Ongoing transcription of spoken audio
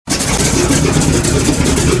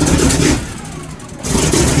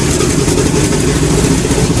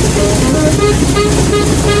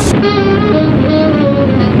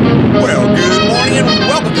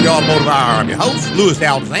Automotive Hour. I'm your host, Louis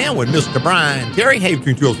Altazan, with Mr. Brian Terry. Hey,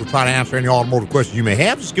 between two of us, we'll try to answer any automotive questions you may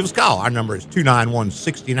have. Just give us a call. Our number is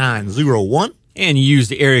 291-6901. And you use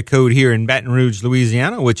the area code here in Baton Rouge,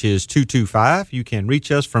 Louisiana, which is 225. You can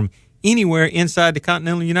reach us from anywhere inside the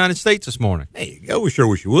continental United States this morning. There you go. We sure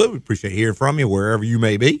wish you would. We appreciate hearing from you wherever you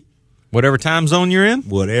may be. Whatever time zone you're in?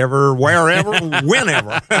 Whatever, wherever,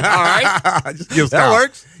 whenever. All right? Just give us a call. That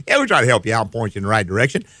works. Yeah, we try to help you out and point you in the right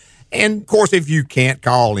direction. And, of course, if you can't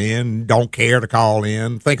call in, don't care to call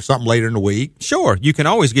in, think of something later in the week. Sure. You can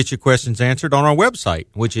always get your questions answered on our website,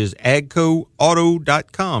 which is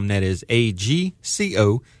agcoauto.com. That is AGCO.com.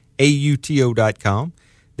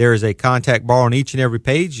 There is a contact bar on each and every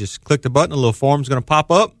page. Just click the button. A little form's going to pop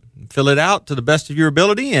up. Fill it out to the best of your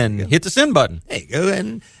ability and hit the send button. There you go.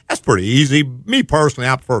 And that's pretty easy. Me, personally,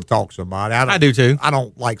 I prefer to talk to somebody. I do, too. I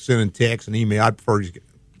don't like sending text and email. I prefer to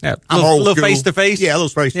a little face-to-face? Yeah, a little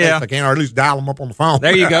face-to-face if I can, or at least dial them up on the phone.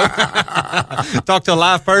 There you go. Talk to a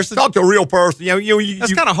live person? Talk to a real person.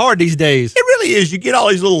 That's kind of hard these days. It really is. You get all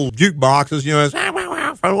these little jukeboxes, it's,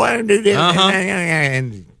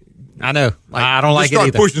 and I know. I don't like it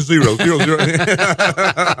either. Start pushing zero.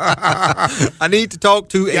 I need to talk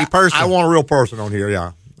to a person. I want a real person on here,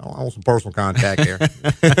 yeah. I want some personal contact here.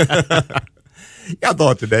 I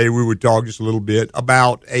thought today we would talk just a little bit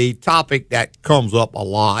about a topic that comes up a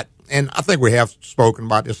lot, and I think we have spoken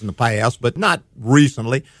about this in the past, but not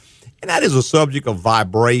recently, and that is the subject of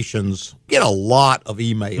vibrations. Get a lot of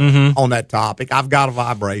emails on that topic. I've got a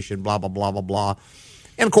vibration, blah, blah, blah, blah, blah.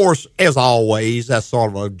 And, of course, as always, that's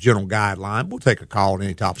sort of a general guideline. We'll take a call on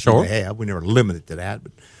any topic we have. We never limit it to that,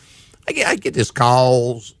 but I get these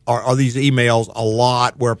calls or these emails a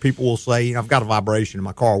lot where people will say, I've got a vibration in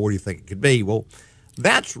my car. What do you think it could be? Well,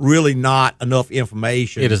 that's really not enough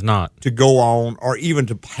information. It is not. To go on or even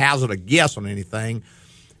to hazard a guess on anything.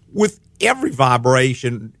 With every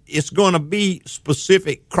vibration, it's going to be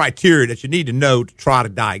specific criteria that you need to know to try to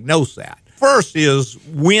diagnose that. First is,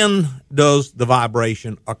 when does the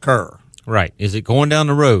vibration occur? Right. Is it going down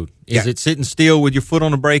the road? Is it sitting still with your foot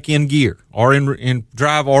on the brake in gear or in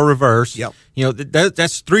drive or reverse? Yep.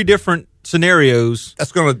 That's three different scenarios.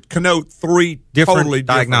 That's going to connote three totally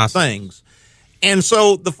different things. And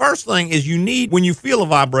so the first thing is when you feel a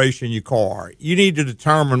vibration in your car, you need to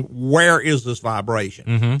determine where is this vibration.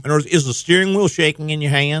 In other words, is the steering wheel shaking in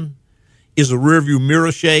your hand? Is the rearview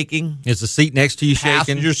mirror shaking? Is the seat next to you shaking?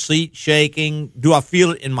 Passenger seat shaking? Do I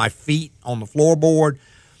feel it in my feet on the floorboard?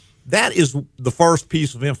 That is the first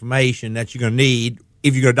piece of information that you're going to need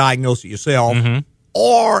if you're going to diagnose it yourself,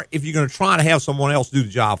 or if you're going to try to have someone else do the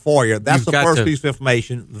job for you. That's the first piece of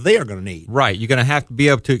information they're going to need. Right. You're going to have to be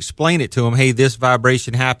able to explain it to them. Hey, this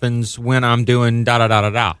vibration happens when I'm doing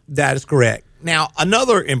da-da-da-da-da. That is correct. Now,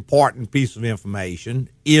 another important piece of information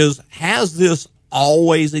is, has this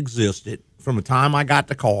always existed from the time I got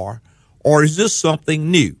the car, or is this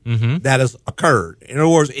something new that has occurred? In other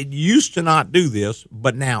words, it used to not do this,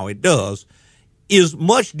 but now it does, is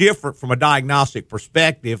much different from a diagnostic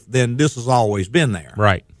perspective than this has always been there.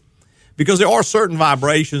 Right. Because there are certain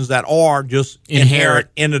vibrations that are just inherent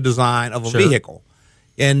in the design of a vehicle.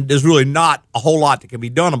 And there's really not a whole lot that can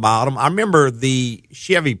be done about them. I remember the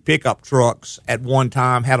Chevy pickup trucks at one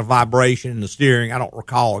time had a vibration in the steering. I don't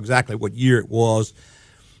recall exactly what year it was,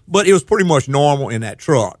 but it was pretty much normal in that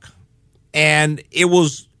truck. And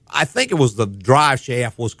I think it was the drive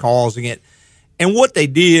shaft was causing it. And what they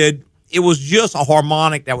did, it was just a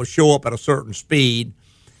harmonic that would show up at a certain speed.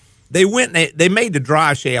 They went and they made the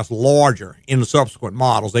drive shafts larger in the subsequent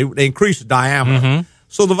models. They increased the diameter.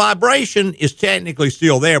 So the vibration is technically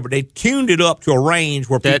still there, but they tuned it up to a range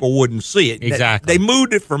where people wouldn't see it. Exactly. They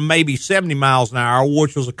moved it from maybe 70 miles an hour,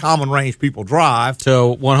 which was a common range people drive, to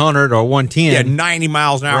 100 or 110. Yeah, 90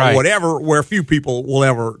 miles an hour, or whatever, where few people will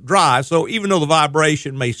ever drive. So even though the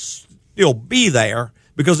vibration may still be there,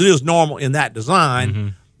 because it is normal in that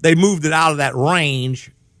design, they moved it out of that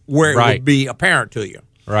range where it would be apparent to you.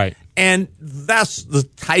 Right. And that's the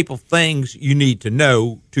type of things you need to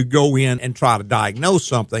know to go in and try to diagnose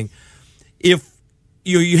something. If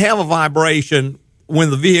you have a vibration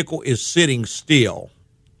when the vehicle is sitting still,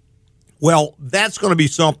 well, that's going to be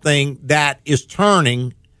something that is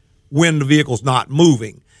turning when the vehicle's not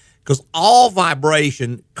moving, because all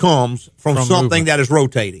vibration comes from something movement that is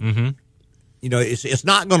rotating. It's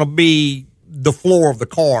not going to be the floor of the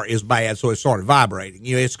car is bad, so it started vibrating.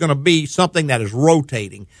 It's going to be something that is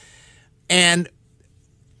rotating. And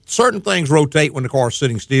certain things rotate when the car is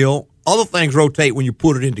sitting still. Other things rotate when you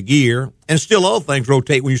put it into gear. And still other things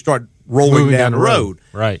rotate when you start rolling down the road.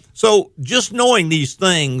 Right. So just knowing these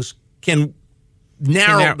things can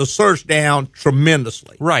narrow the search down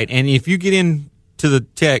tremendously. Right. And if you get into to the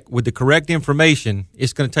tech with the correct information,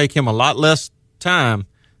 it's going to take him a lot less time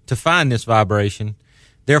to find this vibration.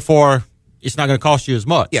 Therefore, it's not going to cost you as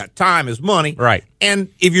much. Yeah, time is money. Right. And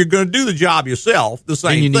if you're going to do the job yourself, the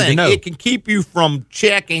same thing. It can keep you from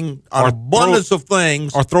checking an abundance of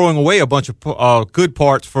things. Or throwing away a bunch of good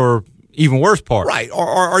parts for even worse parts. Right.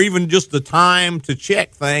 Or even just the time to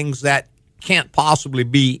check things that can't possibly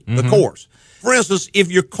be the course. For instance,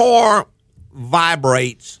 if your car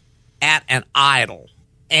vibrates at an idle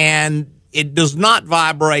and it does not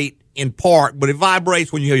vibrate in park, but it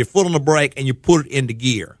vibrates when you have your foot on the brake and you put it into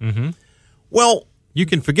gear. Well, you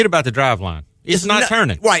can forget about the drive line. It's not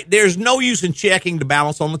turning. Right. There's no use in checking the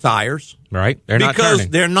balance on the tires. Right. They're not turning. Because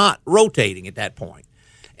they're not rotating at that point.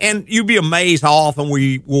 And you'd be amazed how often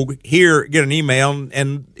we will get an email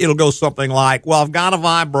and it'll go something like, well, I've got a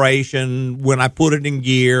vibration when I put it in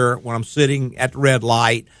gear, when I'm sitting at the red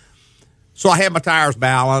light. So I had my tires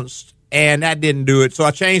balanced and that didn't do it. So I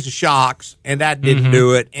changed the shocks and that didn't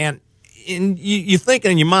do it. And you're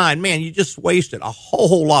thinking in your mind, man, you just wasted a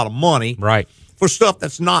whole lot of money for stuff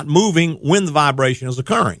that's not moving when the vibration is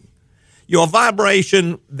occurring. A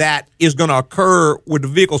vibration that is going to occur with the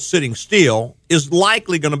vehicle sitting still is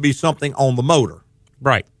likely going to be something on the motor.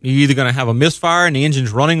 Right. You're either going to have a misfire and the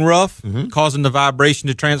engine's running rough, causing the vibration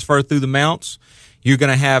to transfer through the mounts. You're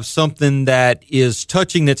going to have something that is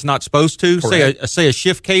touching that's not supposed to. Say a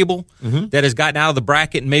shift cable that has gotten out of the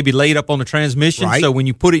bracket and maybe laid up on the transmission. Right. So when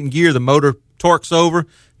you put it in gear, the motor torques over,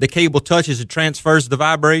 the cable touches, it transfers the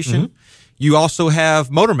vibration. You also have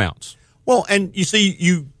motor mounts. Well, and you see,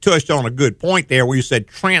 you touched on a good point there where you said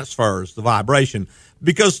transfers the vibration.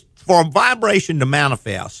 Because for a vibration to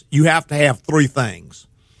manifest, you have to have three things.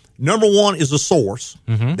 Number one is a source.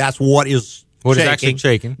 That's what is actually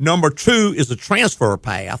shaking. Number two is a transfer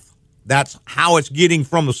path. That's how it's getting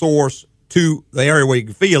from the source to the area where you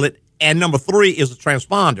can feel it. And number three is a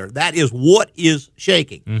transponder. That is what is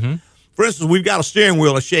shaking. For instance, we've got a steering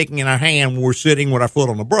wheel that's shaking in our hand when we're sitting with our foot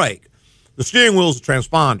on the brake. The steering wheel is a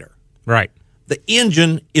transponder. Right. The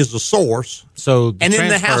engine is the source. And then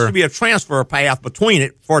there has to be a transfer path between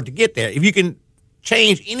it for it to get there. If you can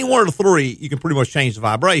change any one of the three, you can pretty much change the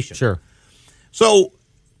vibration. Sure. So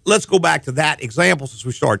let's go back to that example since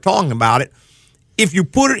we started talking about it. If you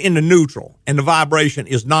put it into neutral and the vibration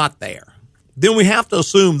is not there, then we have to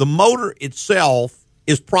assume the motor itself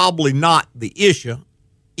is probably not the issue,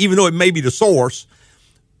 even though it may be the source.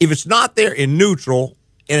 If it's not there in neutral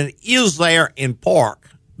and it is there in park,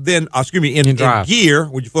 then, in gear,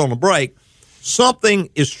 when you foot on the brake, something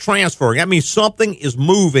is transferring. That means something is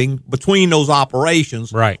moving between those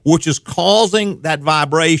operations, which is causing that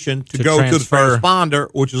vibration to go to the transponder,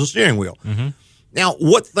 which is the steering wheel. Now,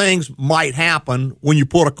 what things might happen when you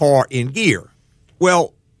put a car in gear?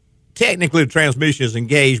 Well, technically the transmission is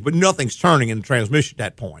engaged, but nothing's turning in the transmission at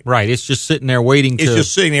that point. Right. It's just sitting there waiting. It's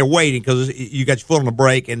just sitting there waiting because you got your foot on the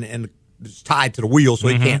brake and it's tied to the wheel so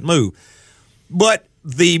it can't move. But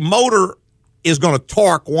the motor is going to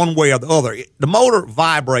torque one way or the other. The motor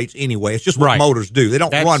vibrates anyway. It's just what motors do. They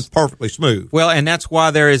don't run perfectly smooth. Well, and that's why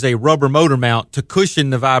there is a rubber motor mount to cushion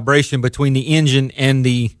the vibration between the engine and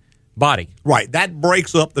the body. Right. That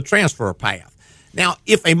breaks up the transfer path. Now,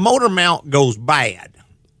 if a motor mount goes bad,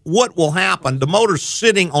 what will happen? The motor's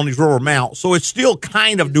sitting on these rubber mounts, so it's still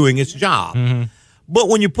kind of doing its job. But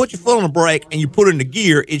when you put your foot on the brake and you put it into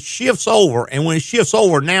gear, it shifts over. And when it shifts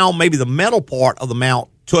over, now maybe the metal part of the mount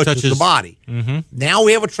touches the body. Now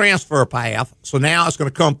we have a transfer path. So now it's going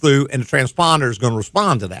to come through and the transponder is going to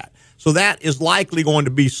respond to that. So that is likely going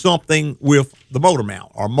to be something with the motor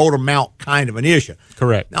mount or motor mount kind of an issue.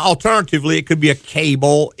 Correct. Now, alternatively, it could be a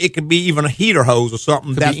cable. It could be even a heater hose or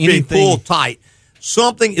something that's being pulled tight.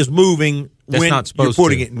 Something is moving when you're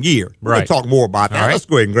putting it in gear. We're going to talk more about that. Let's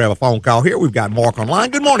go ahead and grab a phone call here. We've got Mark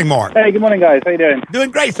online. Good morning, Mark. Hey, good morning, guys. How you doing?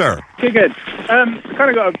 Doing great, sir. Good. Kind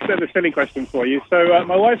of got a bit of a silly question for you. So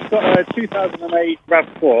my wife's got a 2008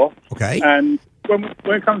 RAV4. Okay. And when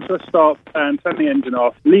it comes to a stop and turn the engine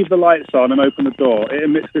off, leave the lights on and open the door, it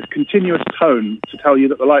emits this continuous tone to tell you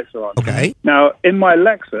that the lights are on. Okay. Now, in my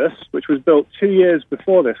Lexus, which was built 2 years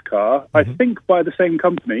before this car, I think by the same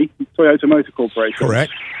company, Automotive Corporation.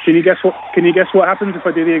 Correct. Can you guess what happens if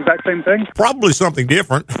I do the exact same thing? Probably something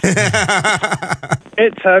different.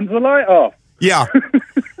 It turns the light off. Yeah.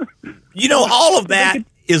 All of that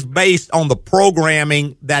is based on the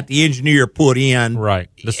programming that the engineer put in. Right.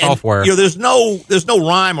 The software. And, there's no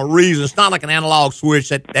rhyme or reason. It's not like an analog switch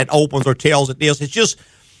that opens or tells it this. It's just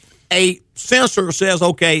a sensor says,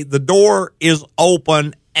 okay, the door is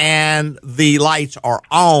open and the lights are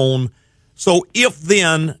on. So if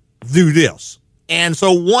then do this. And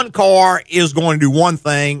so one car is going to do one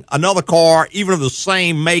thing. Another car, even of the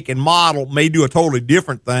same make and model, may do a totally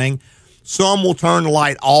different thing. Some will turn the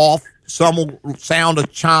light off. Some will sound a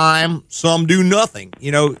chime. Some do nothing.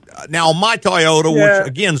 Now on my Toyota, which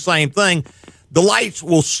again, same thing, the lights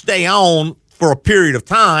will stay on for a period of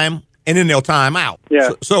time, and then they'll time out. Yeah.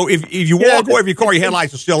 So if you walk away from your car, your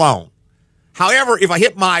headlights are still on. However, if I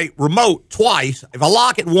hit my remote twice, if I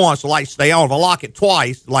lock it once, the lights stay on. If I lock it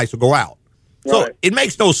twice, the lights will go out. So it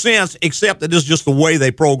makes no sense, except that this is just the way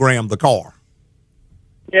they programmed the car.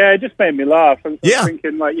 Yeah, it just made me laugh. I'm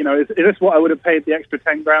thinking, is this what I would have paid the extra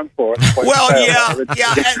 $10,000 for? Well,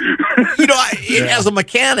 as a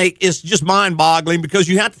mechanic, it's just mind-boggling because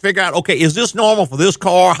you have to figure out, okay, is this normal for this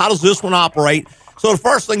car? How does this one operate? So the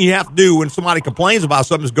first thing you have to do when somebody complains about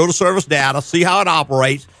something is go to service data, see how it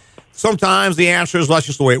operates. Sometimes the answer is that's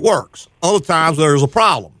just the way it works. Other times there's a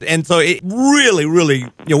problem. And so it really, really,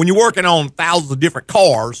 when you're working on thousands of different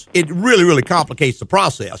cars, it really, really complicates the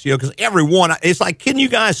process, because everyone, it's like, can you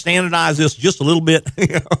guys standardize this just a little bit?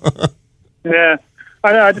 Yeah.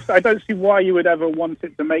 I know. I don't see why you would ever want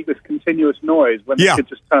it to make this continuous noise when you could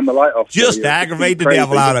just turn the light off. Just aggravate the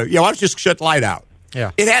devil out of it. Why don't you just shut the light out?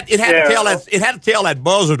 Yeah. It had to tell that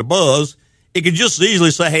buzzer to buzz. It could just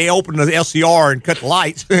easily say, hey, open the SCR and cut the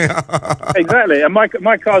lights. Exactly. And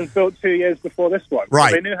my car's built 2 years before this one. Right.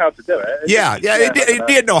 So they knew how to do it. It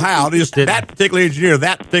did know how. Just that particular engineer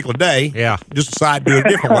that particular day just decided to do it a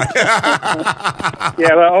different way.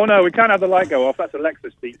 Oh, no, we can't have the light go off. That's a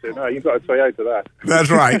Lexus feature. No, you've got a Toyota there. That's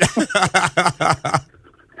right.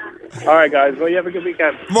 All right, guys. Well, you have a good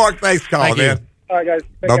weekend. Mark, thanks for calling, man. All right, guys.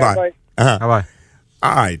 Bye-bye. Bye. Bye-bye.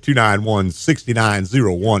 All right,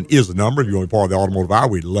 291-6901 is the number. If you want to be part of the Automotive Hour,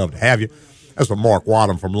 we'd love to have you. That's from Mark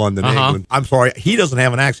Wadham from London, England. I'm sorry, he doesn't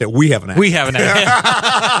have an accent. We have an accent. We have an accent.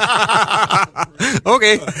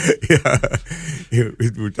 Okay. We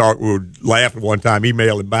were laughing one time,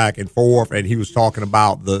 emailing back and forth, and he was talking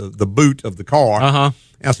about the boot of the car.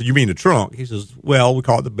 And I said, you mean the trunk? He says, well, we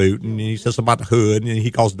call it the boot. And he says something about the hood, and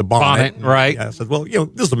he calls it the bonnet. Right. I said, well,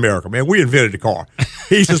 this is America, man. We invented the car.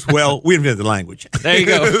 He says, well, we invented the language. There you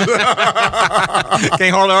go.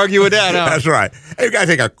 Can't hardly argue with that, huh? That's right. Hey, we got to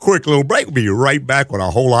take a quick little break. We'll be right back with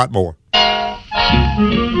a whole lot more.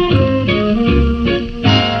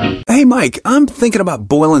 Hey, Mike, I'm thinking about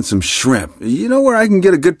boiling some shrimp. You know where I can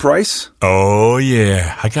get a good price? Oh,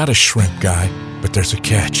 yeah. I got a shrimp guy. But there's a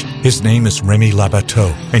catch. His name is Remy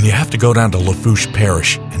Labateau, and you have to go down to Lafourche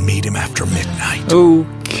Parish and meet him after midnight.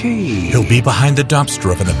 Okay. He'll be behind the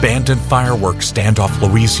dumpster of an abandoned fireworks stand off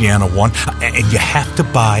Louisiana 1, and you have to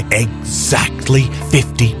buy exactly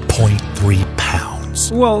 50.3 pounds.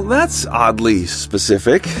 Well, that's oddly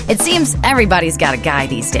specific. It seems everybody's got a guy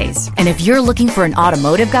these days. And if you're looking for an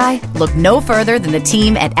automotive guy, look no further than the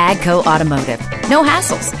team at AGCO Automotive. No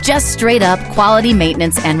hassles, just straight up quality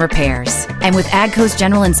maintenance and repairs. And with AGCO's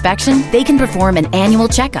general inspection, they can perform an annual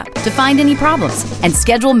checkup to find any problems and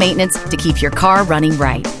schedule maintenance to keep your car running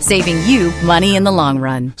right, saving you money in the long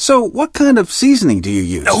run. So what kind of seasoning do you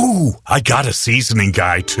use? Oh, I got a seasoning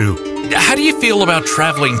guy, too. How do you feel about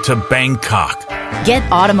traveling to Bangkok? Get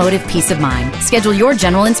automotive peace of mind. Schedule your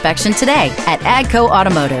general inspection today at AGCO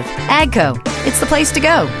Automotive. AGCO, it's the place to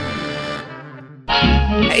go.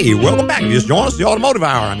 Hey, welcome back. Just join us, the Automotive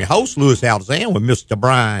Hour. I'm your host, Louis Altazan, with Mr.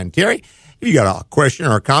 Brian Terry. If you got a question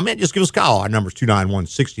or a comment, just give us a call. Our number's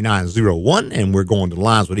 291-6901, and we're going to the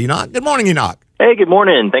lines with Enoch. Good morning, Enoch. Hey, good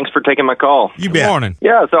morning. Thanks for taking my call. You bet. Good morning.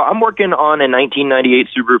 Yeah, so I'm working on a 1998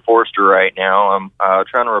 Subaru Forester right now. I'm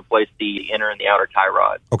trying to replace the inner and the outer tie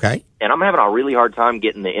rod. Okay. And I'm having a really hard time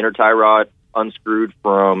getting the inner tie rod unscrewed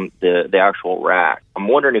from the actual rack. I'm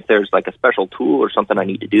wondering if there's like a special tool or something I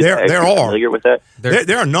need to do. There are. Familiar with that?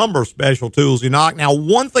 There are a number of special tools, Enoch. Now,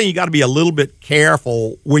 one thing you got to be a little bit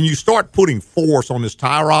careful when you start putting force on this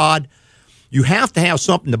tie rod, you have to have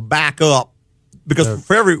something to back up, because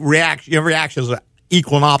for every reaction is an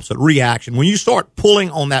equal and opposite reaction. When you start pulling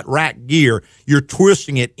on that rack gear, you're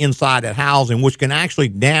twisting it inside that housing, which can actually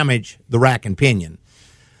damage the rack and pinion.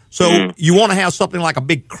 So you want to have something like a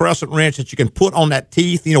big crescent wrench that you can put on that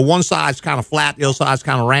teeth. One side's kind of flat, the other side's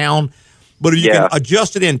kind of round. But if you can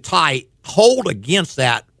adjust it in tight, hold against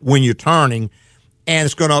that when you're turning, and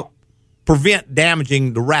it's going to prevent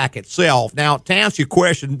damaging the rack itself. Now, to answer your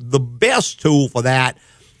question, the best tool for that,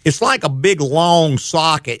 it's like a big long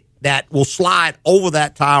socket that will slide over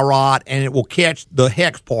that tie rod, and it will catch the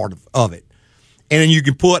hex part of it. And then you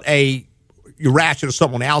can put your ratchet or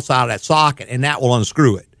something on the outside of that socket, and that will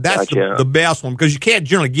unscrew it. That's the best one, because you can't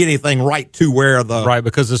generally get anything right to where the... Right,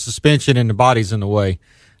 because the suspension and the body's in the way.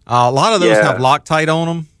 A lot of those have Loctite on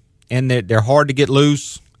them, and they're hard to get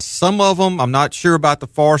loose. Some of them, I'm not sure about the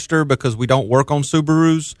Forester because we don't work on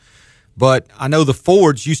Subarus, but I know the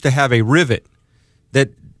Fords used to have a rivet that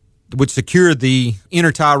would secure the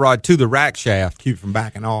inner tie rod to the rack shaft. Keep it from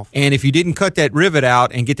backing off. And if you didn't cut that rivet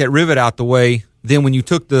out and get that rivet out the way, then when you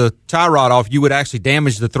took the tie rod off, you would actually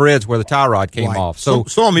damage the threads where the tie rod came off. So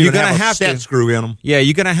some of them you're even going to have a set screw in them. Yeah,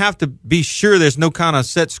 you're going to have to be sure there's no kind of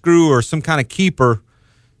set screw or some kind of keeper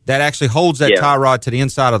that actually holds that tie rod to the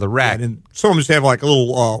inside of the rack. And some of them just have like a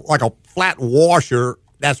little, like a flat washer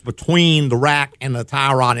that's between the rack and the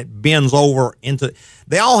tie rod. It bends over into.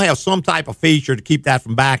 They all have some type of feature to keep that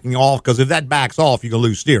from backing off, because if that backs off, you're going to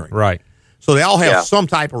lose steering. Right. So they all have some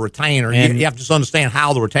type of retainer. And you have to just understand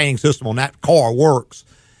how the retaining system on that car works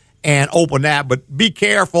and open that. But be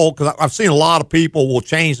careful, because I've seen a lot of people will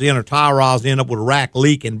change the inner tie rods and end up with a rack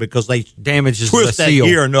leaking because they damages twist the that seal.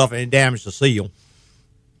 gear enough and it damages the seal.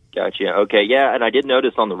 Gotcha. Okay, yeah, and I did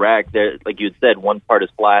notice on the rack there, like you had said, one part is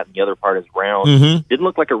flat and the other part is round. Mm-hmm. Didn't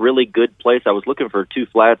look like a really good place. I was looking for two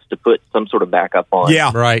flats to put some sort of backup on.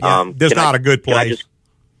 Yeah, right. There's not a good place.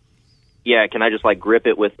 Can I just like grip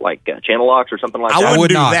it with like channel locks or something like that? I wouldn't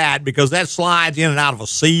do not. that, because that slides in and out of a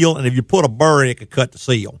seal, and if you put a burr in, it could cut the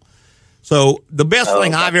seal. So the best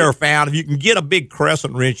thing I've ever found, if you can get a big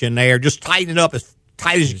crescent wrench in there, just tighten it up as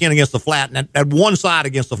tight as you can against the flat, and that one side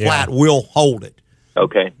against the flat will hold it.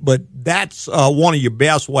 Okay. But that's one of your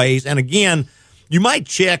best ways. And again, you might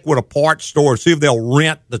check with a parts store, see if they'll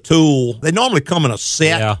rent the tool. They normally come in a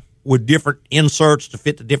set with different inserts to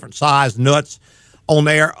fit the different size nuts on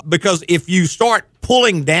there. Because if you start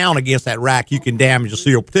pulling down against that rack, you can damage the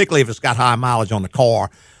seal, particularly if it's got high mileage on the car.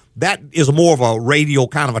 That is more of a radial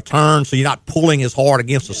kind of a turn, so you're not pulling as hard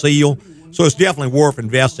against the seal. So it's definitely worth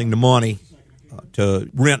investing the money to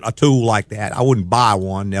rent a tool like that. I wouldn't buy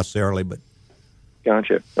one necessarily, but.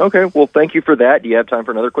 Gotcha. Okay, well, thank you for that. Do you have time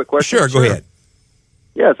for another quick question? Sure, go ahead.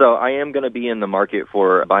 Yeah, so I am going to be in the market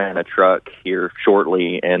for buying a truck here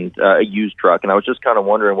shortly, and a used truck, and I was just kind of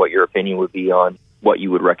wondering what your opinion would be on what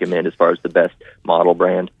you would recommend as far as the best model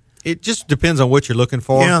brand. It just depends on what you're looking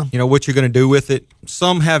for, Yeah. what you're going to do with it.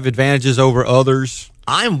 Some have advantages over others.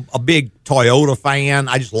 I'm a big Toyota fan.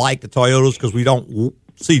 I just like the Toyotas because we don't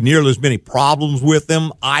see nearly as many problems with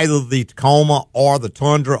them. Either the Tacoma or the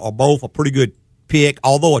Tundra are both a pretty good pick,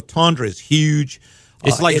 although a Tundra is huge.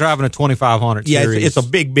 It's like driving a 2500 yeah, series. it's a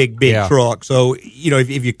big truck. So,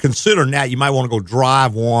 if you're considering that, you might want to go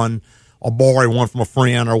drive one or borrow one from a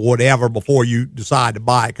friend or whatever before you decide to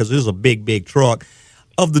buy it, because it is a big truck.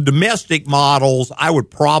 Of the domestic models, I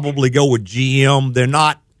would probably go with GM. They're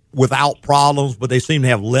not without problems, but they seem to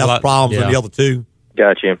have less problems than the other two.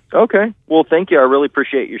 Gotcha. Okay. Well, thank you. I really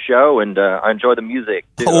appreciate your show, and I enjoy the music,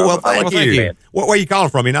 too. Thank you. Where are you calling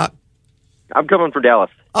from? You not? I'm coming from Dallas.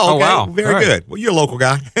 Oh, okay. Wow. Very good. Well, you're a local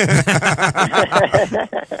guy.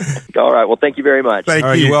 All right. Well, thank you very much. Thank All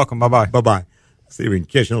right, you. you're welcome. Bye-bye. Bye-bye. See if we can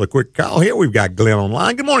catch another quick call here. We've got Glenn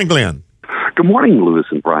online. Good morning, Glenn. Good morning, Lewis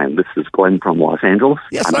and Brian. This is Glenn from Los Angeles.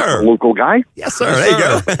 Yes, I'm sir. a local guy. Yes, sir. There you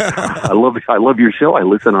go. I love your show. I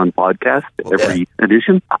listen on podcast every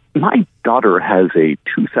edition. My daughter has a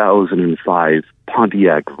 2005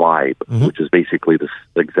 Pontiac Vibe, which is basically the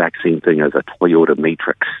exact same thing as a Toyota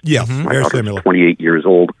Matrix. Yes, My very daughter's similar. 28 years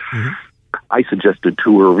old. I suggested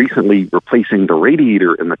to her recently replacing the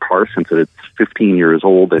radiator in the car since it's 15 years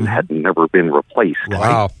old and had never been replaced.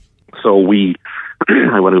 Wow. So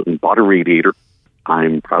I went out and bought a radiator.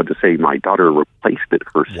 I'm proud to say my daughter replaced it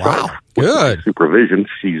herself. Wow. With Good. supervision.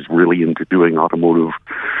 She's really into doing automotive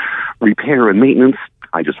repair and maintenance.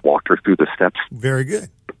 I just walked her through the steps. Very good.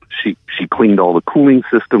 She cleaned all the cooling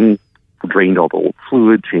system, drained all the old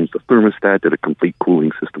fluid, changed the thermostat, did a complete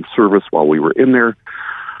cooling system service while we were in there,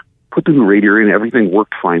 put the new radiator in. Everything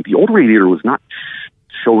worked fine. The old radiator was not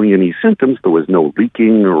showing any symptoms. There was no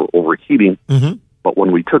leaking or overheating. But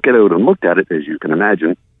when we took it out and looked at it, as you can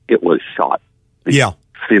imagine, it was shot. The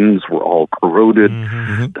fins were all corroded.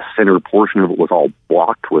 The center portion of it was all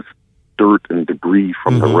blocked with dirt and debris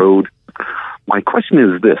from the road. My question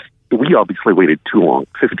is this. We obviously waited too long,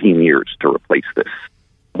 15 years, to replace this.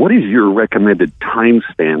 What is your recommended time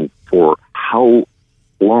span for how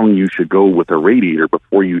long you should go with a radiator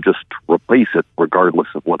before you just replace it, regardless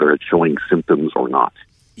of whether it's showing symptoms or not?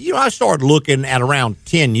 I started looking at around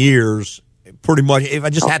 10 years, pretty much. If I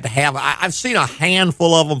just had to have, I've seen a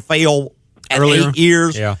handful of them fail at Earlier? 8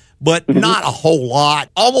 years, but Mm-hmm. not a whole lot.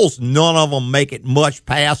 Almost none of them make it much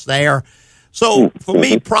past there. So for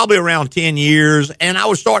me, probably around 10 years, and I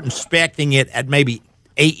would start inspecting it at maybe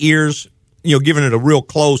 8 years, giving it a real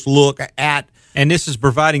close look at. And this is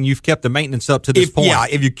providing you've kept the maintenance up to this point. Yeah,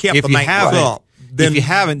 if you kept the maintenance up. Then if you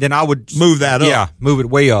haven't, then I would move that up. Yeah, move it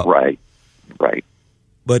way up. Right.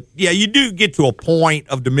 But But, yeah, you do get to a point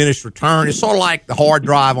of diminished return. It's sort of like the hard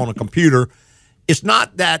drive on a computer. It's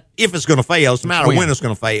not that if it's going to fail, it's a matter of when it's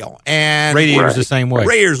going to fail. And radiator's the same way.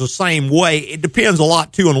 Radiator's the same way. It depends a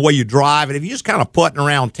lot, too, on the way you drive it. If you're just kind of putting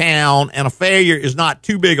around town and a failure is not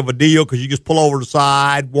too big of a deal because you just pull over to the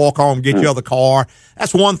side, walk home, get your other car,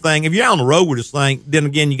 that's one thing. If you're on the road with this thing, then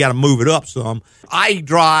again, you got to move it up some. I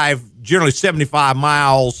drive generally 75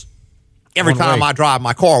 miles every time I drive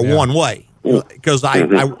my car one way because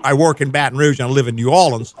I work in Baton Rouge and I live in New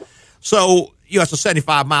Orleans. So, it's a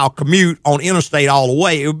 75-mile commute on interstate all the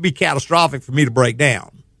way. It would be catastrophic for me to break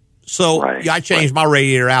down. So I changed my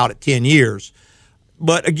radiator out at 10 years.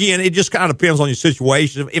 But, again, it just kind of depends on your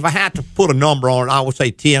situation. If I had to put a number on it, I would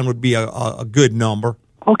say 10 would be a good number.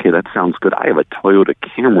 Okay, that sounds good. I have a Toyota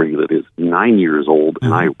Camry that is 9 years old,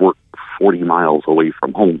 and I work 40 miles away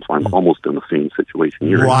from home, so I'm almost in the same situation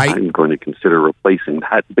here. Right. I'm going to consider replacing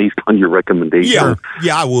that based on your recommendation.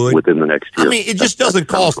 Yeah, I would. Within the next year. I mean, it just doesn't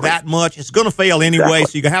cost that much. It's going to fail anyway,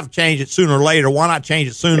 so you're going to have to change it sooner or later. Why not change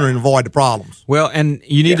it sooner and avoid the problems? Well, and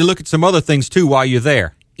you need to look at some other things, too, while you're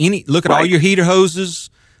there. Look at all your heater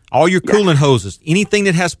hoses, all your coolant hoses. Anything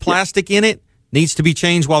that has plastic in it needs to be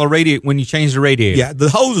changed when you change the radiator. Yeah, the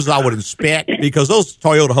hoses I would inspect because those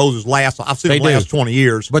Toyota hoses last. I've seen them last 20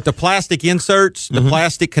 years. But the plastic inserts, the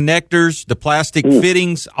plastic connectors, the plastic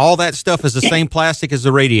fittings, all that stuff is the same plastic as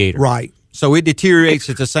the radiator. Right. So it deteriorates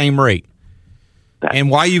at the same rate. And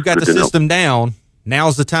while you've got the system down,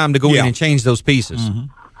 now's the time to go in and change those pieces.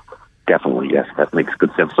 Definitely, yes, that makes good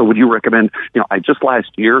sense. So would you recommend, just last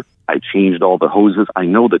year, I changed all the hoses. I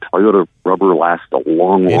know the Toyota rubber lasts a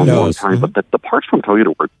long time, but the parts from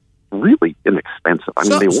Toyota were really inexpensive. I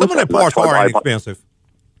mean, some of the parts are inexpensive.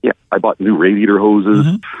 I bought new radiator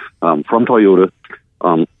hoses from Toyota.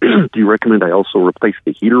 Do you recommend I also replace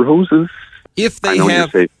the heater hoses? If they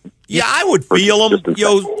have... I would feel them.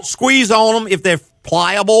 Squeeze on them if they're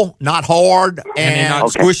pliable, not hard, and they're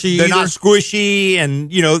not squishy. They're not squishy,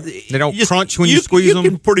 and they don't crunch when you squeeze them.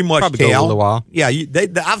 You can pretty much probably tell. Go a little while. Yeah,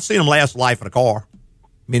 I've seen them last the life of the car.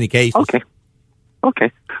 Many cases.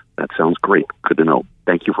 Okay, that sounds great. Good to know.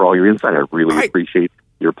 Thank you for all your insight. I really appreciate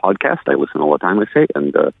your podcast. I listen all the time, I say,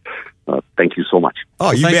 and thank you so much.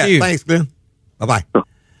 Oh, you bet. Thanks, Glenn. Bye-bye.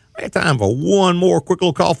 We have time for one more quick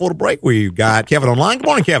little call for the break. We've got Kevin online. Good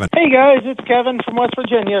morning, Kevin. Hey, guys. It's Kevin from West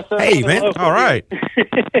Virginia. So hey, man. All right.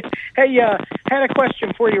 Hey, had a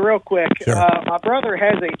question for you real quick. Sure. My brother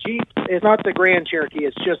has a Jeep. It's not the Grand Cherokee.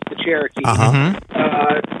 It's just the Cherokee.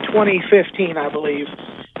 2015, I believe.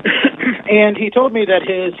 And he told me that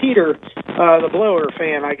his heater, the blower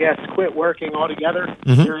fan, I guess, quit working altogether.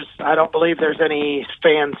 I don't believe there's any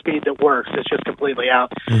fan speed that works. It's just completely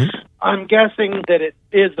out. I'm guessing that it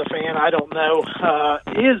is the fan. I don't know.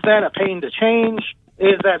 Is that a pain to change?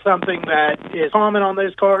 Is that something that is common on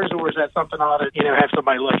those cars, or is that something I ought to, have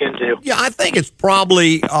somebody look into? Yeah, I think it's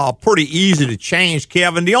probably pretty easy to change,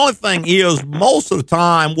 Kevin. The only thing is, most of the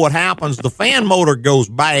time, what happens, the fan motor goes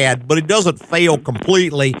bad, but it doesn't fail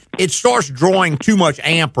completely. It starts drawing too much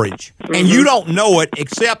amperage, and you don't know it,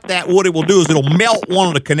 except that what it will do is it'll melt one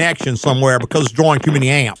of the connections somewhere because it's drawing too many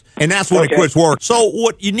amps, and that's when it quits working. So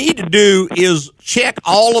what you need to do is check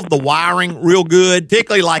all of the wiring real good,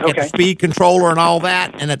 particularly like at the speed controller and all that,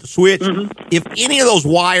 and at the switch. If any of those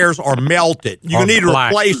wires are melted, you're going to need to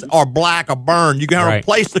replace, or black or burn, you're going to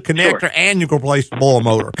replace the connector and you can replace the boiler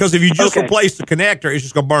motor. Because if you just replace the connector, it's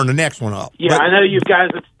just going to burn the next one up. Yeah, I know you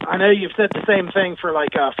guys. I know you've said the same thing for like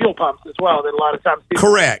fuel pumps as well. That a lot of times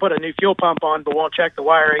people put a new fuel pump on, but won't check the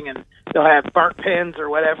wiring, and they'll have burnt pins or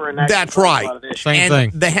whatever. And that's right. Same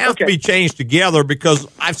thing. They have to be changed together, because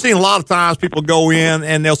I've seen a lot of times people go in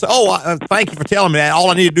and they'll say, "Oh, thank you for telling me that. All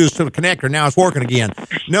I need to do is to the connector. Now it's working again."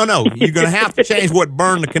 No, you're going to have to change what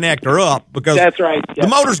burned the connector up, because that's right. The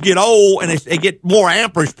motors get old and they get more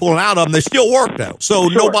amperage pulling out of them. They still work though, so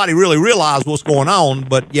nobody really realizes what's going on.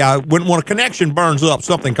 But yeah, when a connection burns up,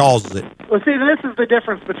 something causes it. Well, see, this is the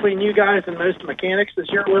difference between you guys and most mechanics: is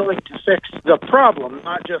you're willing to fix the problem,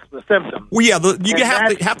 not just the symptom. Well, yeah, you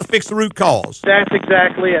have to fix the root cause. That's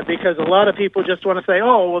exactly it, because a lot of people just want to say,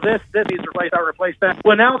 "Oh, well, this needs replaced. I replaced that."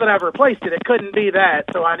 Well, now that I've replaced it, it couldn't be that,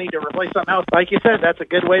 so I need to replace something else. Like you said, that's a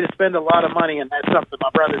good way to spend a lot of money, and that's something my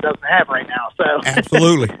brother doesn't have right now. So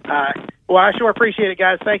absolutely. Well, I sure appreciate it,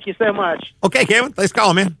 guys. Thank you so much. Okay, Kevin. Thanks for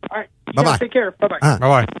calling, man. All right. Bye-bye. Take care. Bye-bye.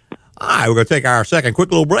 Bye-bye. All right, we're going to take our second quick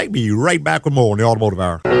little break. Be right back with more on the Automotive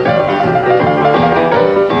Hour.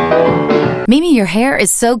 Mimi, your hair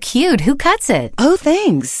is so cute. Who cuts it? Oh,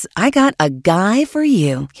 thanks. I got a guy for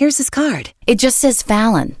you. Here's his card. It just says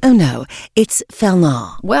Fallon. Oh, no. It's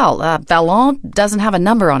Fallon. Well, Fallon doesn't have a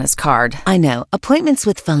number on his card. I know. Appointments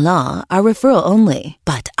with Fallon are referral only.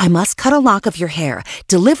 But I must cut a lock of your hair.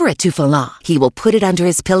 Deliver it to Fallon. He will put it under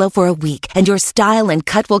his pillow for a week, and your style and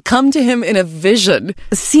cut will come to him in a vision.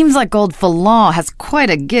 Seems like old Fallon has quite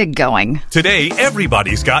a gig going. Today,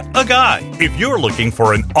 everybody's got a guy. If you're looking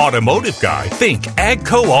for an automotive guy, think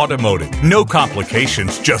AGCO Automotive. No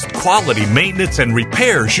complications, just quality maintenance and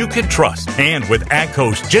repairs you can trust. And with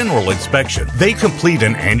AGCO's general inspection, they complete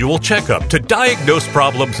an annual checkup to diagnose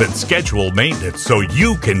problems and schedule maintenance so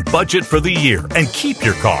you can budget for the year and keep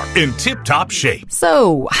your car in tip-top shape.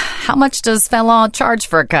 So, how much does Fallon charge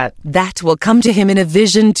for a cut? That will come to him in a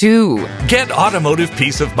vision, too. Get automotive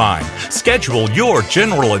peace of mind. Schedule your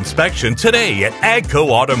general inspection today at AGCO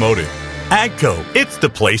Automotive. AGCO, it's the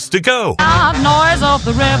place to go. Noise of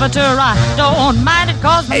the riveter, I don't mind it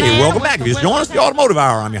cause Hey, welcome back. If you just joined us, the Automotive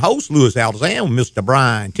Hour. I'm your host, Louis Altazan, with Mr.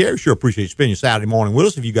 Brian Terry. Sure appreciate you spending your Saturday morning with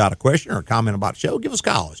us. If you got a question or a comment about the show, give us a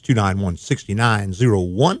call. It's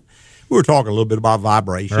 291-6901. We were talking a little bit about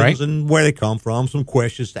vibrations and where they come from, some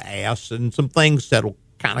questions to ask, and some things that will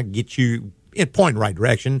kind of get you in point in the right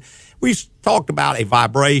direction. We talked about a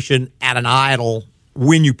vibration at an idle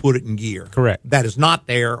when you put it in gear. Correct. That is not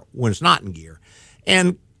there when it's not in gear.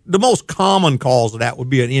 And the most common cause of that would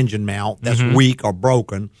be an engine mount that's weak or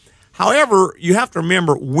broken. However, you have to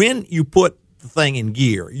remember when you put the thing in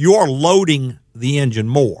gear, you're loading the engine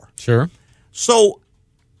more. Sure. So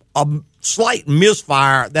a slight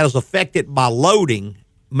misfire that is affected by loading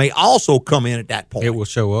may also come in at that point. It will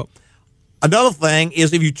show up. Another thing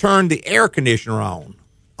is if you turn the air conditioner on.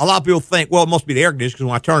 A lot of people think, well, it must be the air conditioner because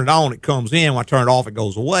when I turn it on, it comes in. When I turn it off, it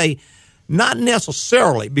goes away. Not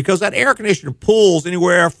necessarily, because that air conditioner pulls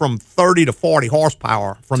anywhere from 30 to 40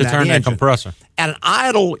 horsepower from that engine. To turn that compressor. At an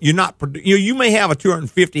idle, you may have a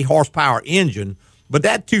 250 horsepower engine, but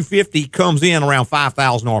that 250 comes in around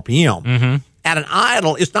 5,000 RPM. Mm-hmm. At an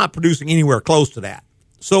idle, it's not producing anywhere close to that.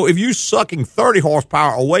 So if you're sucking 30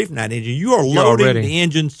 horsepower away from that engine, you are loading the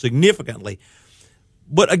engine significantly.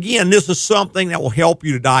 But again, this is something that will help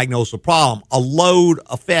you to diagnose the problem. A load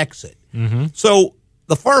affects it. Mm-hmm. So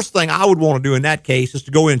the first thing I would want to do in that case is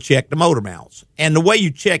to go in and check the motor mounts. And the way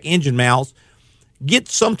you check engine mounts, get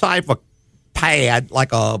some type of pad, like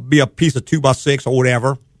a piece of 2x6 or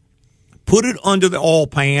whatever, put it under the oil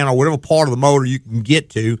pan or whatever part of the motor you can get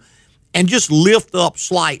to, and just lift up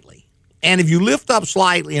slightly. And if you lift up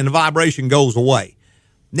slightly and the vibration goes away,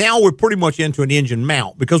 now we're pretty much into an engine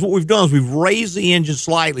mount, because what we've done is we've raised the engine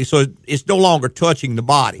slightly so it's no longer touching the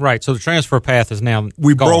body. Right, so the transfer path is now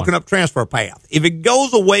We've gone. broken up transfer path. If it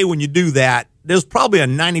goes away when you do that, there's probably a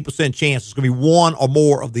 90% chance it's going to be one or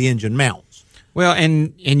more of the engine mounts. Well,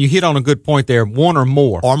 and you hit on a good point there, one or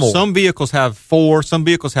more. Or more. Some vehicles have 4, some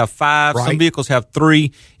vehicles have 5, some vehicles have 3.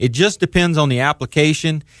 It just depends on the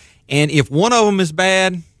application. And if one of them is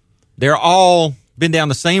bad, they're all been down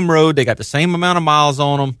the same road. They got the same amount of miles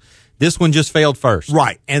on them. This one just failed first.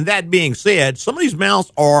 Right. And that being said, some of these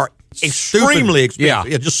mounts are extremely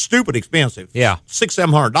expensive. Yeah, just stupid expensive. Yeah.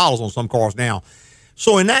 $600-700 on some cars now.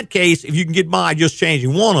 So in that case, if you can get by just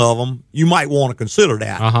changing one of them, you might want to consider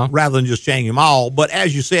that rather than just changing them all. But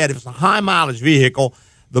as you said, if it's a high mileage vehicle,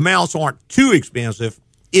 the mounts aren't too expensive.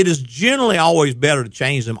 It is generally always better to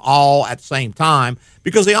change them all at the same time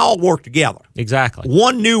because they all work together. Exactly.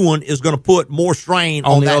 One new one is going to put more strain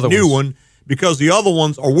on that new one because the other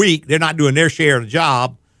ones are weak. They're not doing their share of the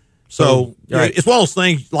job. So it's one of those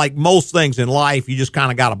things, like most things in life, you just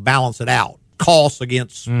kind of got to balance it out. Costs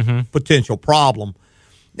against potential problem.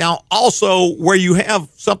 Now, also, where you have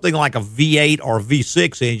something like a V8 or a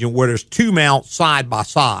V6 engine where there's two mounts side by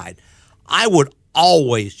side, I would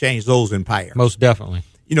always change those in pairs. Most definitely.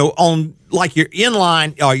 You know, on like your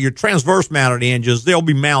inline, your transverse mounted engines, there'll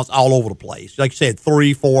be mounts all over the place. Like you said,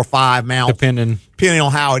 3, 4, 5 mounts. Depending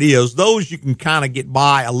on how it is. Those you can kind of get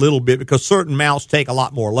by a little bit because certain mounts take a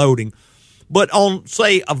lot more loading. But on,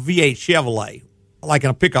 say, a V8 Chevrolet, like in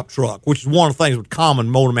a pickup truck, which is one of the things with common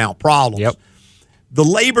motor mount problems, the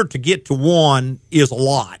labor to get to one is a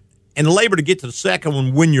lot. And the labor to get to the second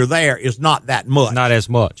one when you're there is not that much. Not as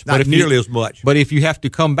much. Not nearly as much. But if you have to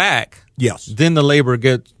come back, yes, then the labor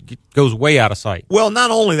goes way out of sight. Well,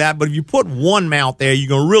 not only that, but if you put one mount there, you're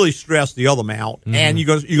going to really stress the other mount. And you're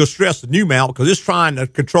going to stress the new mount because it's trying to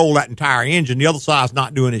control that entire engine. The other side's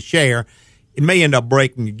not doing its share. It may end up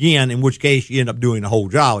breaking again, in which case you end up doing the whole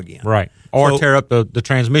job again. Right. Or tear up the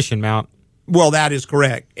transmission mount. Well, that is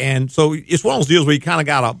correct. And so it's one of those deals where you kind of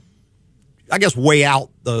got to I guess, weigh out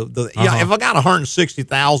yeah, if I got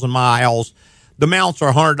 160,000 miles, the mounts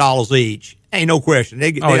are $100 each. Ain't no question.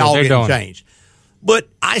 They all get changed. But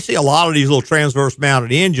I see a lot of these little transverse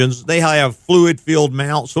mounted engines. They have fluid filled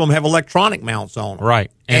mounts. Some of them have electronic mounts on them.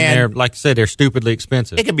 Right. And they're, like I said, they're stupidly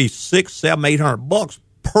expensive. It can be $600, $700, $800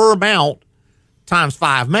 per mount times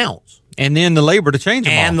 5 mounts. And then the labor to change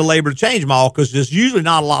them all. And the labor to change them all, because there's usually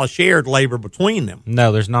not a lot of shared labor between them.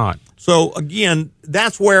 No, there's not. So, again,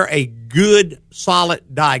 that's where a good, solid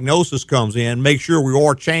diagnosis comes in. Make sure we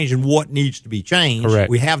are changing what needs to be changed. Correct.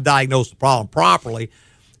 We have diagnosed the problem properly.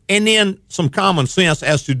 And then some common sense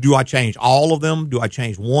as to, do I change all of them? Do I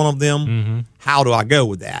change one of them? Mm-hmm. How do I go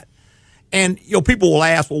with that? And, people will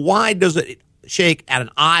ask, well, why does it shake at an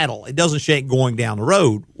idle? It doesn't shake going down the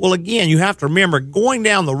road. Well, again, you have to remember, going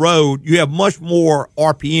down the road, you have much more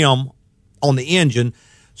RPM on the engine,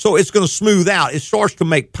 so it's going to smooth out. It starts to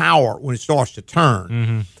make power when it starts to turn.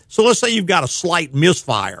 Mm-hmm. So let's say you've got a slight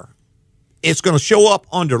misfire. It's going to show up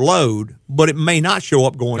under load, but it may not show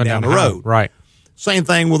up going down the road. Right. Same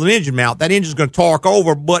thing with an engine mount. That engine's going to torque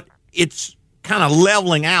over, but it's kind of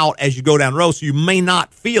leveling out as you go down the road, so you may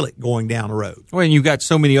not feel it going down the road. Well, and you've got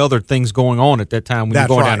so many other things going on at that time when you're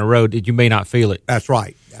going down the road that you may not feel it. That's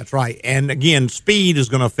right. That's right. And, again, speed is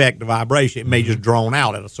going to affect the vibration. It may just drone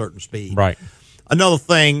out at a certain speed. Right. Another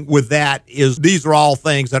thing with that is these are all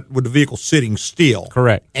things that with the vehicle sitting still.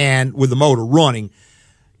 Correct. And with the motor running.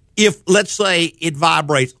 If, let's say, it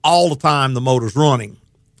vibrates all the time the motor's running,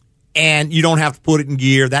 and you don't have to put it in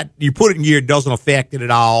gear, that you put it in gear, it doesn't affect it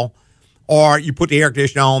at all. Or you put the air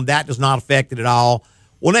conditioner on, that does not affect it at all.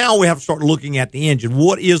 Well, now we have to start looking at the engine.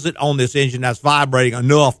 What is it on this engine that's vibrating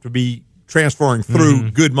enough to be transferring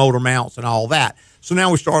through good motor mounts and all that? So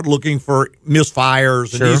now we start looking for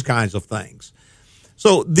misfires and these kinds of things.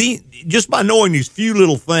 So just by knowing these few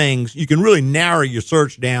little things, you can really narrow your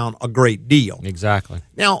search down a great deal. Exactly.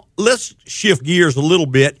 Now, let's shift gears a little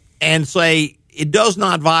bit and say it does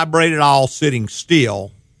not vibrate at all sitting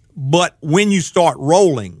still, but when you start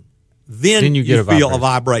rolling, then you feel a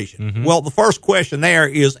vibration. Mm-hmm. Well, the first question there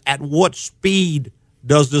is, at what speed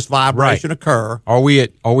does this vibration occur? Are we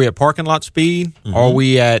at parking lot speed? Mm-hmm. Are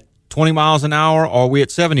we at 20 miles an hour? Or are we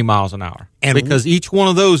at 70 miles an hour? And because each one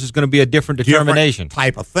of those is going to be a different determination.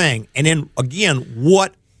 Different type of thing. And then, again,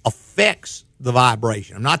 what affects the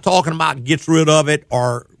vibration? I'm not talking about gets rid of it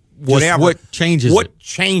or whatever. Just what changes it? What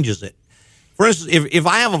changes it? For instance, if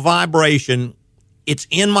I have a vibration, it's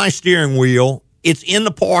in my steering wheel, it's in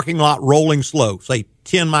the parking lot rolling slow, say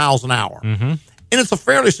 10 miles an hour. Mm-hmm. And it's a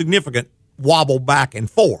fairly significant wobble back and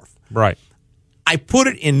forth. Right. I put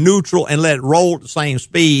it in neutral and let it roll at the same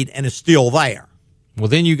speed, and it's still there. Well,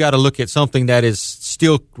 then you got to look at something that is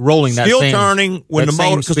still rolling that same still turning when the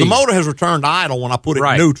motor, because the motor has returned idle when I put it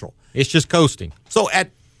in neutral. It's just coasting. So at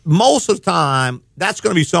most of the time, that's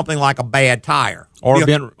going to be something like a bad tire. Or a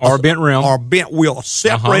bent rim. Or a bent wheel. A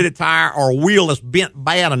separated tire or a wheel that's bent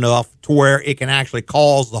bad enough to where it can actually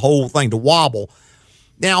cause the whole thing to wobble.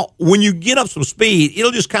 Now, when you get up some speed,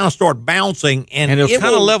 it'll just kind of start bouncing. And it'll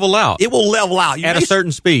kind of level out. It will level out. At a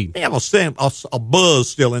certain speed. You have a buzz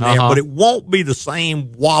still in there, but it won't be the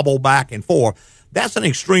same wobble back and forth. That's an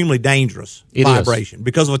extremely dangerous vibration.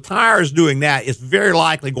 Because if a tire is doing that, it's very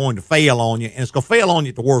likely going to fail on you, and it's going to fail on you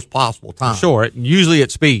at the worst possible time. Sure, usually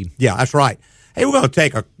at speed. Yeah, that's right. Hey, we're going to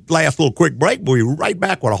take a last little quick break. We'll be right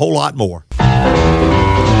back with a whole lot more.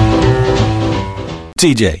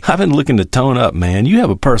 TJ, I've been looking to tone up, man. You have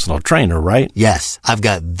a personal trainer, right? Yes, I've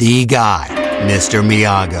got the guy, Mr.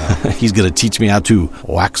 Miyagi. He's going to teach me how to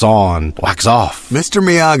wax on, wax off. Mr.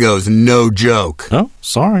 Miyago's no joke. Oh,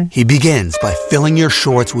 sorry. He begins by filling your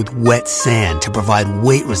shorts with wet sand to provide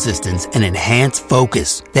weight resistance and enhance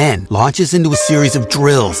focus. Then launches into a series of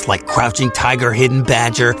drills like crouching tiger, hidden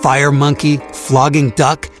badger, fire monkey, flogging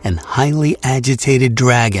duck, and highly agitated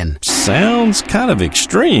dragon. Sounds kind of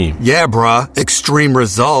extreme. Yeah, bruh. Extreme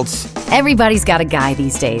results. Everybody's got a guy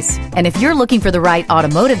these days. And if you're looking for the right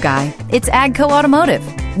automotive guy, it's AGCO Automotive.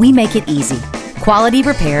 We make it easy. Quality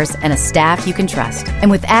repairs and a staff you can trust. And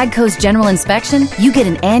with AGCO's general inspection, you get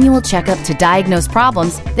an annual checkup to diagnose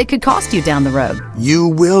problems that could cost you down the road. You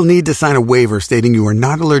will need to sign a waiver stating you are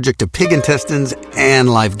not allergic to pig intestines and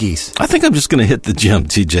live geese. I think I'm just going to hit the gym,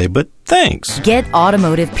 TJ, but thanks. Get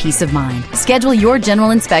automotive peace of mind. Schedule your general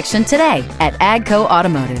inspection today at AGCO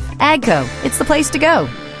Automotive. AGCO, it's the place to go.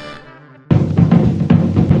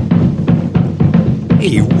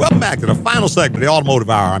 Hey, welcome back to the final segment of the Automotive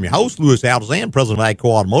Hour. I'm your host, Louis Altazan, president of AGCO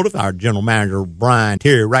Automotive. Our general manager, Brian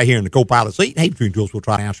Terry, right here in the co-pilot seat. Hey, between two of us, we'll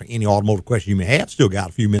try to answer any automotive question you may have. Still got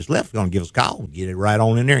a few minutes left. If you're going to give us a call, get it right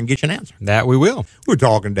on in there and get you an answer. That we will. We're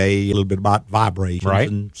talking today a little bit about vibrations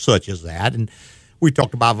and such as that. And we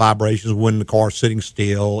talked about vibrations when the car's sitting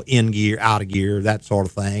still, in gear, out of gear, that sort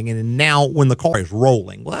of thing. And now when the car is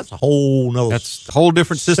rolling, well, that's a whole nother That's a whole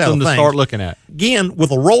different system to start looking at. Again,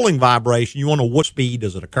 with a rolling vibration, you want to know what speed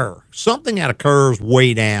does it occur. Something that occurs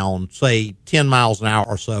way down, say 10 miles an hour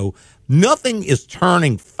or so, nothing is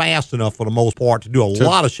turning fast enough for the most part to do a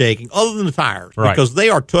lot of shaking other than the tires because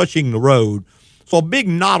they are touching the road. So a big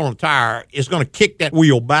knot on the tire is going to kick that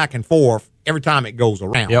wheel back and forth every time it goes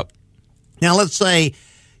around. Yep. Now, let's say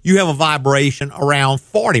you have a vibration around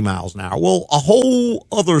 40 miles an hour. Well, a whole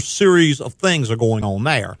other series of things are going on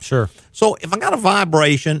there. Sure. So if I got a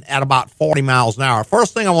vibration at about 40 miles an hour,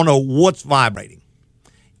 first thing I want to know, what's vibrating?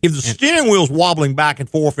 If the steering wheel's wobbling back and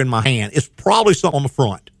forth in my hand, it's probably something on the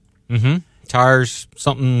front. Mm-hmm. Tires,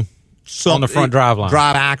 something on the front drive line.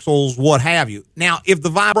 Drive axles, what have you. Now, if the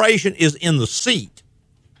vibration is in the seat,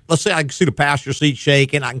 let's say I can see the passenger seat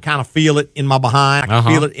shaking. I can kind of feel it in my behind. I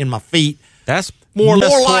can feel it in my feet. That's more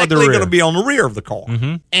likely going to be on the rear of the car.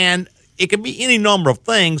 Mm-hmm. And it can be any number of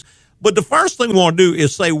things. But the first thing we want to do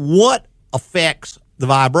is say what affects the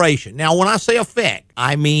vibration. Now, when I say affect,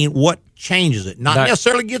 I mean what changes it, not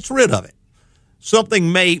necessarily gets rid of it.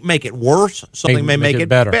 Something may make it worse. Something may make it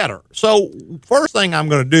better. So first thing I'm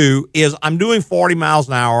going to do is I'm doing 40 miles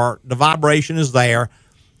an hour. The vibration is there.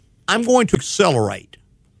 I'm going to accelerate.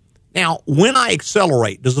 Now, when I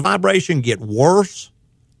accelerate, does the vibration get worse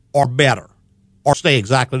or better or stay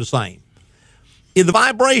exactly the same? If the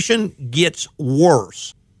vibration gets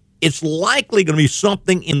worse, it's likely going to be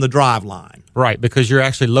something in the drive line. Right, because you're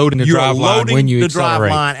actually loading the drive line when you accelerate.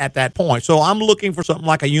 Drive line at that point. So I'm looking for something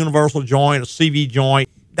like a universal joint, a CV joint,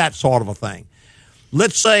 that sort of a thing.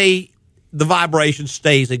 Let's say the vibration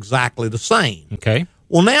stays exactly the same. Okay.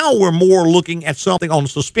 Well, now we're more looking at something on the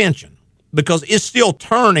suspension because it's still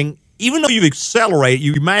turning. Even though you've accelerated,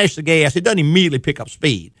 you mash the gas, it doesn't immediately pick up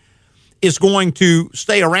speed. It's going to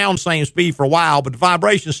stay around the same speed for a while, but the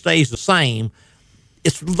vibration stays the same.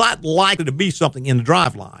 It's not likely to be something in the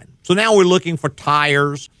drive line. So now we're looking for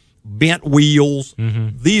tires, bent wheels,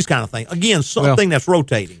 these kind of things. Again, something that's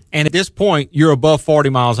rotating. And at this point, you're above 40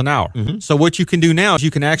 miles an hour. Mm-hmm. So what you can do now is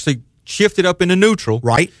you can actually shift it up into neutral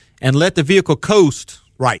and let the vehicle coast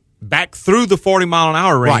back through the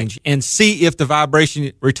 40-mile-an-hour range and see if the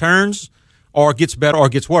vibration returns or gets better or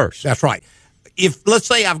gets worse. That's right. If, let's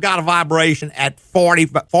say, I've got a vibration at 40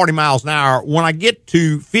 miles an hour, when I get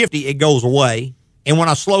to 50, it goes away. And when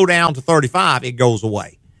I slow down to 35, it goes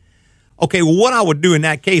away. Okay, well, what I would do in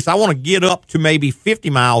that case, I want to get up to maybe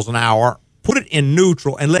 50 miles an hour, put it in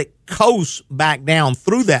neutral, and let it coast back down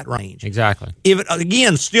through that range. Exactly. If it,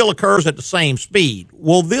 again, still occurs at the same speed,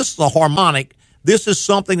 well, this is a harmonic. This is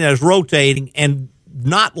something that is rotating and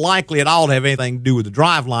not likely at all to have anything to do with the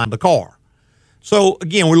drive line of the car. So,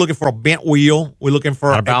 again, we're looking for a bent wheel. We're looking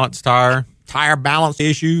for a balanced tire balance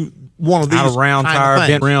issue. One of these out of round tire,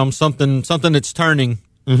 bent rim, something that's turning.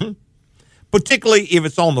 Mm-hmm. Particularly if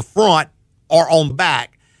it's on the front or on the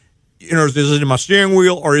back. You know, is it in my steering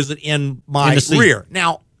wheel or is it in my rear?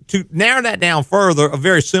 Now, to narrow that down further, a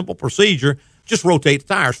very simple procedure, just rotate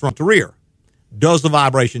the tires front to rear. Does the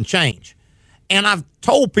vibration change? And I've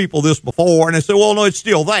told people this before, and they say, well, no, it's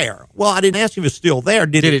still there. Well, I didn't ask if it's still there.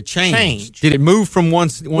 Did it change? Did it move from one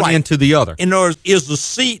end to the other? In other words, is the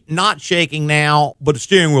seat not shaking now, but the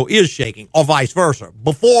steering wheel is shaking, or vice versa?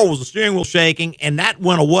 Before was the steering wheel shaking, and that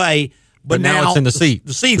went away, but now it's in the seat.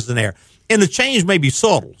 The seat is in there. And the change may be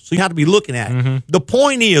subtle, so you have to be looking at it. Mm-hmm. The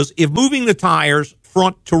point is, if moving the tires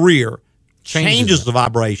front to rear changes the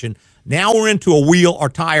vibration, now we're into a wheel or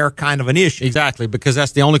tire kind of an issue. Exactly, because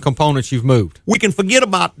that's the only components you've moved. We can forget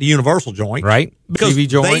about the universal joint. Right. Because CV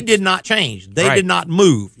joint. they did not change. They did not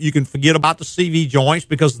move. You can forget about the CV joints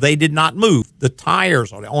because they did not move. The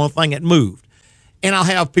tires are the only thing that moved. And I'll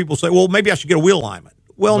have people say, well, maybe I should get a wheel alignment.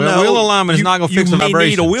 Well, no. Wheel alignment is not going to fix the vibration. You may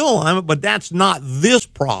need a wheel alignment, but that's not this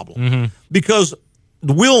problem. Because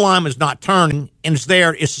the wheel alignment is not turning, and it's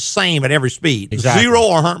there. It's the same at every speed. Exactly. 0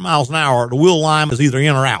 or 100 miles an hour, the wheel alignment is either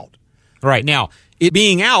in or out. Right. Now, it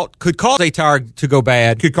being out could cause a tire to go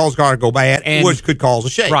bad. Could cause a car to go bad, which could cause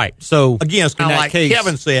a shake. Right. So, again, it's kind of like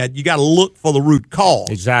Kevin said, you got to look for the root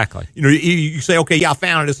cause. Exactly. You know, you say, okay, yeah, I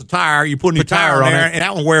found it. It's a tire. You put a new tire on there, and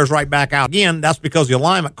that one wears right back out again. That's because the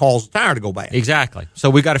alignment caused the tire to go bad. Exactly.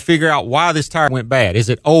 So we got to figure out why this tire went bad. Is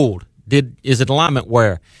it old? Is it alignment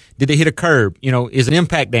wear? Did it hit a curb? You know, is it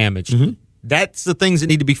impact damage? That's the things that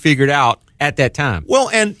need to be figured out at that time. Well,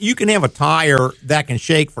 and you can have a tire that can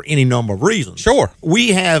shake for any number of reasons. Sure. We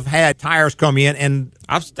have had tires come in, and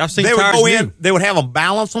I've seen they would tires go in, they would have them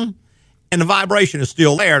balance them, and the vibration is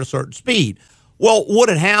still there at a certain speed. Well, what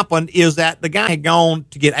had happened is that the guy had gone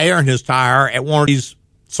to get air in his tire at one of these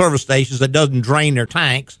service stations that doesn't drain their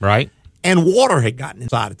tanks. Right. And water had gotten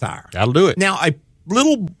inside the tire. That'll do it. Now, a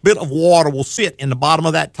little bit of water will sit in the bottom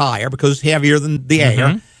of that tire because it's heavier than the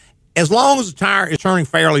air. As long as the tire is turning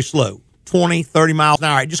fairly slow, 20, 30 miles an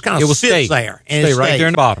hour, it just kind of sits there. And stay it right stays. there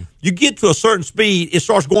in the bottom. You get to a certain speed, it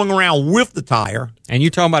starts going around with the tire. And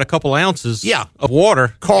you're talking about a couple ounces Yeah. of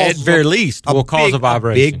water, at very least, will cause a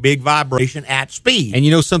vibration. Big vibration at speed. And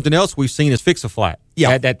you know something else we've seen is Fix-A-Flat.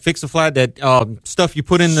 Yeah. That Fix-A-Flat, that stuff you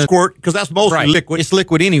put in the... Squirt, because that's mostly liquid. It's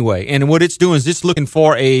liquid anyway. And what it's doing is it's looking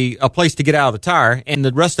for a place to get out of the tire, and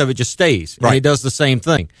the rest of it just stays. Right. And it does the same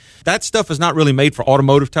thing. That stuff is not really made for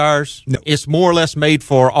automotive tires. No. It's more or less made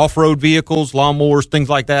for off-road vehicles, lawnmowers, things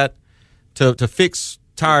like that, to fix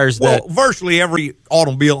tires that... Well, virtually every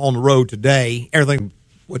automobile on the road today, everything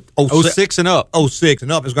with 06 and up. 06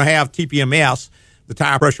 and up is going to have TPMS, the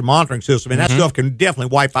tire pressure monitoring system, and that stuff can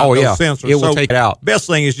definitely wipe out those sensors. It will take it out. Best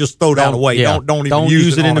thing is just throw that away. Yeah. Don't even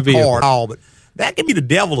use it in the vehicle car at all. But that can be the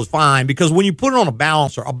devil is fine, because when you put it on a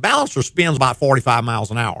balancer spins about 45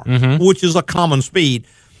 miles an hour, which is a common speed.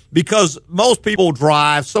 Because most people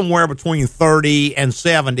drive somewhere between 30 and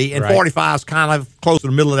 70, and 45 is kind of close to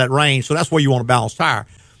the middle of that range, so that's where you want a balanced tire.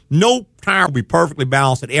 No tire will be perfectly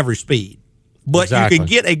balanced at every speed, but you can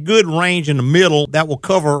get a good range in the middle that will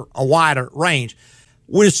cover a wider range.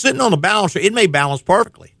 When it's sitting on the balancer, it may balance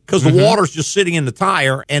perfectly because the water's just sitting in the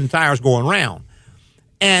tire and the tire's going round.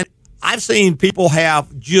 And I've seen people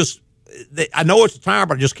have I know it's a tire,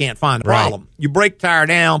 but I just can't find the problem. You break the tire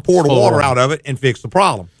down, pour the water out of it, and fix the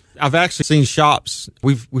problem. I've actually seen shops.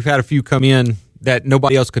 We've had a few come in that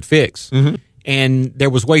nobody else could fix, and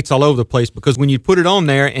there was weights all over the place because when you put it on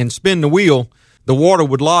there and spin the wheel, the water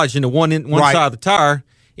would lodge into one side of the tire.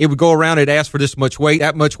 It would go around. It ask for this much weight.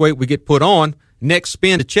 That much weight would get put on. Next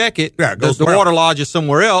spin to check it. The water lodges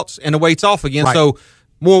somewhere else, and the weight's off again. Right. So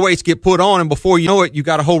more weights get put on, and before you know it, you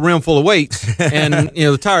got a whole rim full of weights, and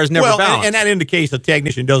the tire's never balanced. And that indicates the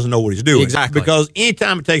technician doesn't know what he's doing. Exactly. Because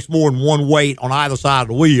anytime it takes more than one weight on either side of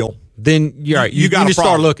the wheel, then you got to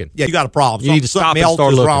start looking. Yeah, you got a problem. You need to stop and start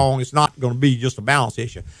looking. looking. Wrong. It's not going to be just a balance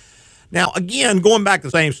issue. Now, again, going back to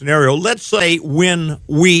the same scenario, let's say when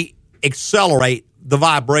we accelerate, the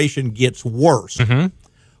vibration gets worse.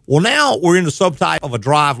 Well, now we're into some type of a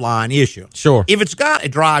driveline issue. Sure. If it's got a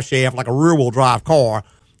drive shaft, like a rear-wheel drive car,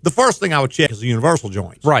 the first thing I would check is the universal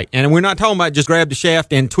joints. Right. And we're not talking about just grab the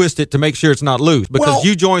shaft and twist it to make sure it's not loose, because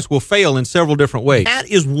U-joints will fail in several different ways. That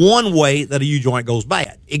is one way that a U-joint goes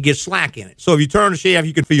bad. It gets slack in it. So if you turn the shaft,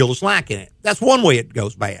 you can feel the slack in it. That's one way it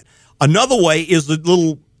goes bad. Another way is the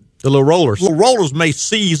little rollers. Little rollers may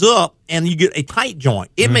seize up, and you get a tight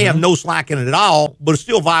joint. It may have no slack in it at all, but it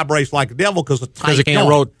still vibrates like the devil because it's a tight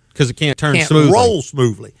joint. Because it can't turn smoothly. Roll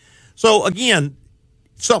smoothly. So, again,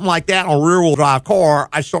 something like that on a rear-wheel drive car,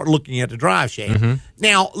 I start looking at the drive shaft.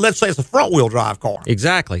 Now, let's say it's a front-wheel drive car.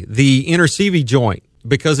 Exactly. The inner CV joint,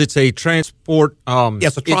 because it's a transport...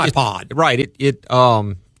 it's a tripod. A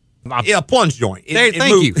plunge joint. Thank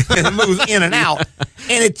you. It moves in and out,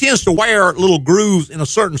 and it tends to wear little grooves in a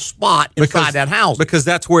certain spot inside that house. Because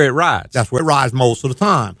that's where it rides. That's where it rides most of the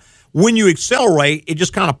time. When you accelerate, it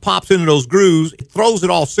just kind of pops into those grooves. It throws it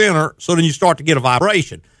off center, so then you start to get a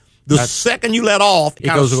vibration. The second you let off, it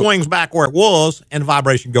kind of swings back where it was, and the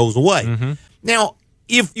vibration goes away. Now,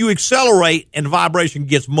 if you accelerate and the vibration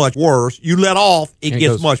gets much worse, you let off, it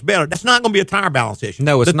gets much better. That's not going to be a tire balance issue.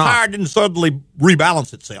 No, it's not. The tire didn't suddenly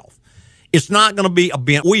rebalance itself. It's not going to be a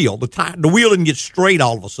bent wheel. The wheel didn't get straight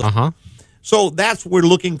all of a sudden. So that's we're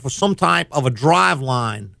looking for some type of a drive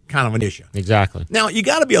line kind of an issue. Exactly. Now, you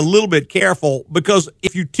got to be a little bit careful, because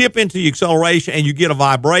if you tip into the acceleration and you get a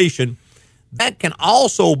vibration, that can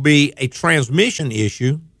also be a transmission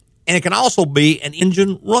issue, and it can also be an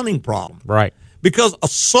engine running problem. Right. Because a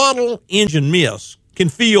subtle engine miss can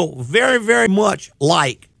feel very, very much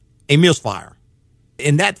like a misfire.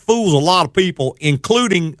 And that fools a lot of people,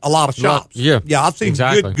 including a lot of shops. Yeah, I've seen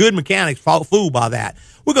good mechanics fooled by that.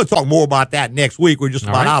 We're going to talk more about that next week. We're just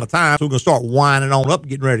about out of time, so we're going to start winding on up,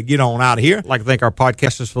 getting ready to get on out of here. I'd like to thank our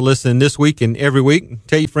podcasters for listening this week and every week.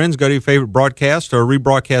 Tell your friends, go to your favorite broadcast or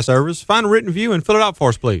rebroadcast service, find a written review, and fill it out for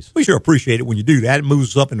us, please. We sure appreciate it when you do that. It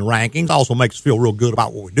moves us up in the rankings. Also makes us feel real good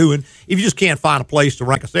about what we're doing. If you just can't find a place to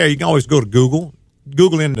rank us there, you can always go to Google.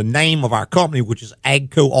 Google in the name of our company, which is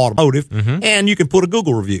AGCO Automotive, and you can put a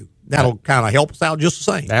Google review. That'll kind of help us out just the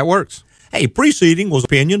same. That works. Hey, preceding was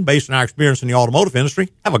opinion based on our experience in the automotive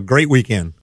industry. Have a great weekend.